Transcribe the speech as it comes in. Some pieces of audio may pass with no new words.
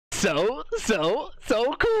So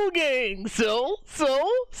cool, gang. So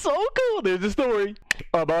cool. There's a story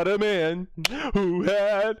about a man who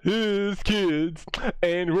had his kids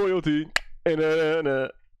and royalty.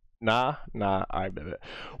 And Nah. All right, baby.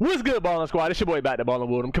 What's good, Ballin' Squad? It's your boy back to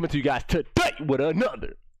Ballin' Wood. I'm coming to you guys today with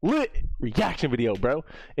another lit reaction video, bro.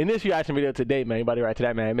 In this reaction video today, man, anybody right to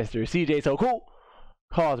that, man, Mr. CJ So Cool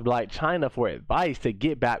calls Blac Chyna for advice to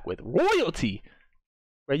get back with royalty.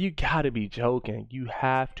 Bro, you gotta be joking. You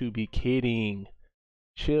have to be kidding.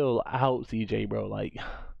 Chill out, CJ, bro. Like,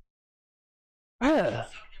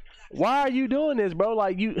 why are you doing this, bro?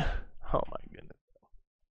 Like, you. Oh my goodness.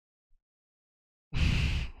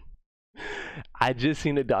 I just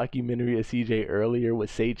seen a documentary of CJ earlier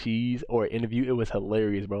with Say Cheese or an interview. It was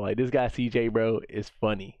hilarious, bro. Like, this guy CJ, bro, is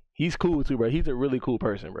funny. He's cool too, bro. He's a really cool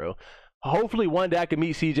person, bro. Hopefully one day I can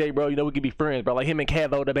meet CJ, bro. You know, we can be friends, bro. Like him and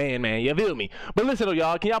Kevo, the band, man. You feel me? But listen, though,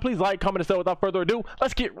 y'all. Can y'all please like, comment, and stuff without further ado?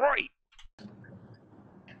 Let's get right.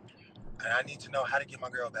 And I need to know how to get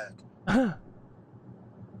my girl back.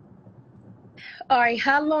 All right,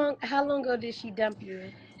 how long ago did she dump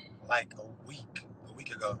you? Like a week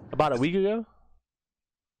ago. About a week ago?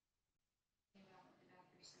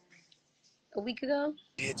 A week ago?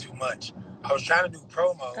 Did too much. I was trying to do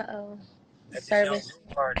promo at the young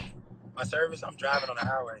party. My service, I'm driving on the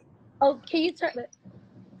highway. Oh, can you turn it?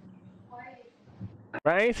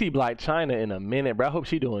 Bro, I ain't see Blac Chyna in a minute, bro. I hope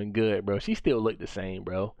she doing good, bro. She still look the same,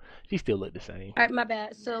 bro. She still look the same. All right, my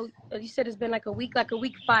bad. So you said it's been like a week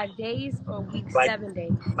 5 days, or a week like, 7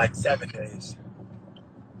 days? Like 7 days.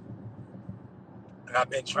 And I've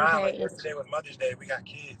been trying. Okay. Like yesterday was Mother's Day. We got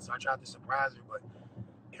kids, so I tried to surprise her. But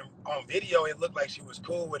on video, it looked like she was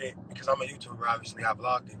cool with it because I'm a YouTuber. Obviously, I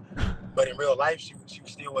vlogged it. But in real life, she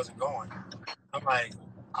still wasn't going. I'm like,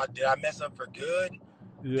 did I mess up for good?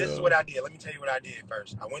 Yeah. This is what I did. Let me tell you what I did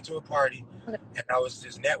first. I went to a party, and I was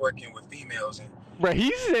just networking with females. And bro,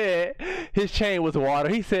 he said his chain was water.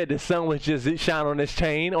 He said the sun was just shining on his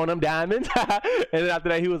chain, on them diamonds. And then after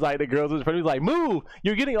that, he was like, the girls was in front. He was like, move,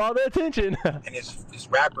 you're getting all the attention. And this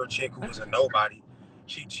rapper chick who was a nobody,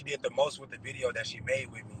 she did the most with the video that she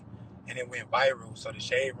made with me. And it went viral. So the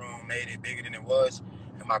shade room made it bigger than it was.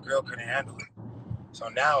 And my girl couldn't handle it. So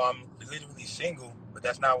now I'm literally single, but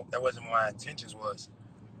that wasn't what my intentions was.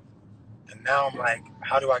 And now I'm like,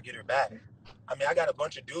 how do I get her back? I mean, I got a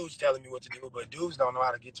bunch of dudes telling me what to do, but dudes don't know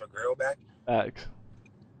how to get your girl back. Facts.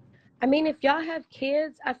 I mean, if y'all have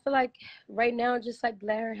kids, I feel like right now, just like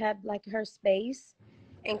let her have like her space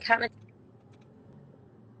and kind of.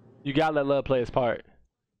 You gotta let love play its part.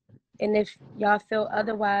 And if y'all feel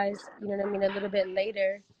otherwise, you know what I mean, a little bit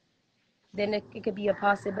later, then it could be a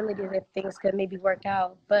possibility that things could maybe work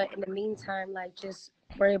out. But in the meantime, like, just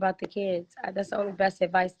worry about the kids. That's the only best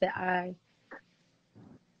advice that I.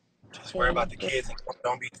 Just worry about the kids and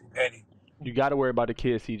don't be too petty. You gotta worry about the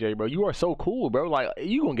kids, CJ, bro. You are so cool, bro. Like,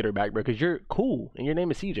 you gonna get her back, bro, because you're cool and your name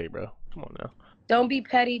is CJ, bro. Come on now. Don't be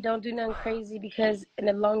petty. Don't do nothing crazy, because in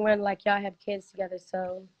the long run, like, y'all have kids together,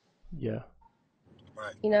 so. Yeah.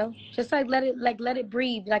 Right. You know, just like let it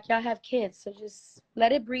breathe. Like, y'all have kids, so just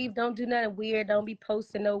let it breathe. Don't do nothing weird. Don't be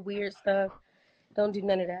posting no weird stuff. Don't do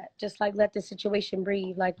none of that. Just like let the situation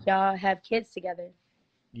breathe. Like, y'all have kids together.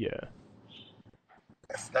 Yeah.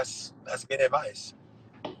 That's good advice.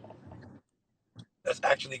 That's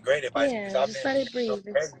actually great advice. Yeah, because just let it breathe.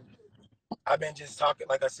 I've been just talking,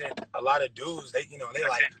 like I said, a lot of dudes, they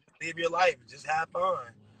like, live your life, just have fun.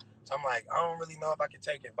 So I'm like, I don't really know if I can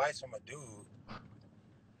take advice from a dude.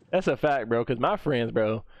 That's a fact, bro, because my friends,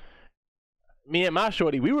 bro, me and my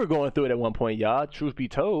shorty, we were going through it at one point, y'all, truth be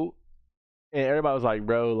told. And everybody was like,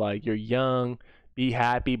 bro, like, you're young, be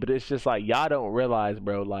happy. But it's just like, y'all don't realize,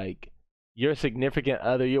 bro, like, your significant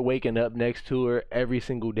other, you're waking up next to her every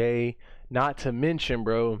single day. Not to mention,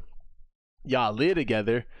 bro, y'all live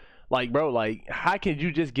together. Like, bro, like, how can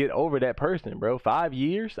you just get over that person, bro? 5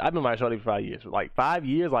 years? I've been my shorty for 5 years. Like, 5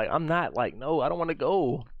 years, like, I'm not, like, no, I don't want to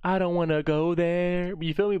go. I don't want to go there.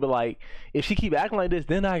 You feel me? But, like, if she keep acting like this,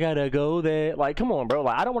 then I got to go there. Like, come on, bro.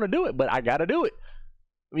 Like, I don't want to do it, but I got to do it.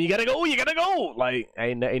 I mean, you got to go. You got to go. Like,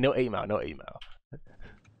 ain't no 8 Mile. No 8 Mile.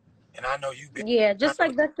 And I know you've been. Yeah, just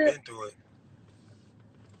like that. Been through it.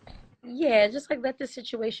 Yeah, just like let the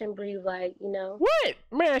situation breathe, like, you know. What?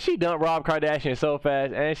 Man, she dumped Rob Kardashian so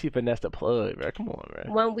fast, and she finessed the plug, bro. Come on,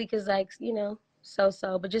 man. 1 week is like, you know, so,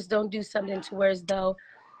 but just don't do something to where as though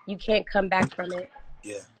you can't come back from it.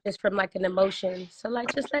 Yeah. Just from like an emotion. So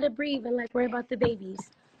like, just let it breathe and like worry about the babies.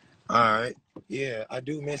 All right. Yeah, I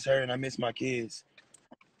do miss her and I miss my kids.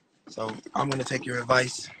 So I'm gonna take your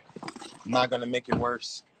advice. I'm not gonna make it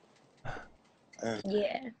worse.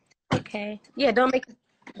 Yeah. Okay. Yeah, don't make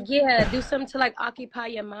Yeah, do something to like occupy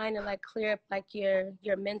your mind and like clear up like your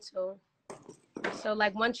mental. So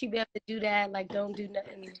like once you be able to do that, like don't do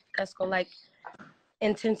nothing that's gonna like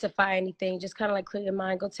intensify anything. Just kind of like clear your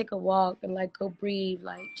mind. Go take a walk and like go breathe.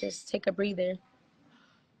 Like just take a breather.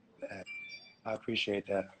 I appreciate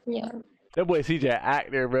that. Yeah. That boy CJ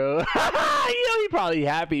actor, bro. You know he probably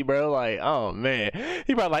happy, bro. Like, oh man,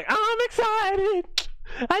 he probably like, I'm excited.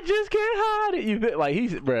 I just can't hide it. You feel like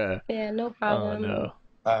he's, bro. Yeah, no Oh problem. no.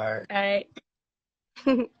 All All right.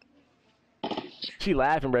 She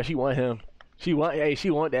laughing, bro. She want him. She want, hey, she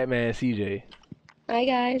want that man, CJ. Bye,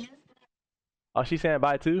 guys. Oh, she saying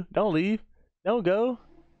bye too. Don't leave. Don't go.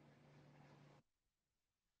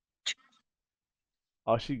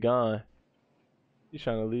 Oh, she gone. She's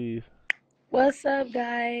trying to leave. What's up,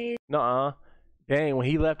 guys? Nuh-uh. Dang, when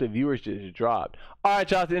he left, the viewers just dropped. All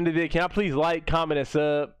right, y'all, at the end of the video, can I please like, comment, and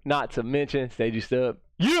sub? Not to mention, stay just up.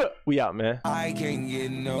 Yeah, we out, man. I can't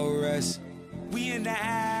get no rest. We in the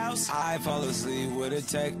house. I fall asleep with a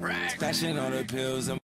tech. Stashing all the pills.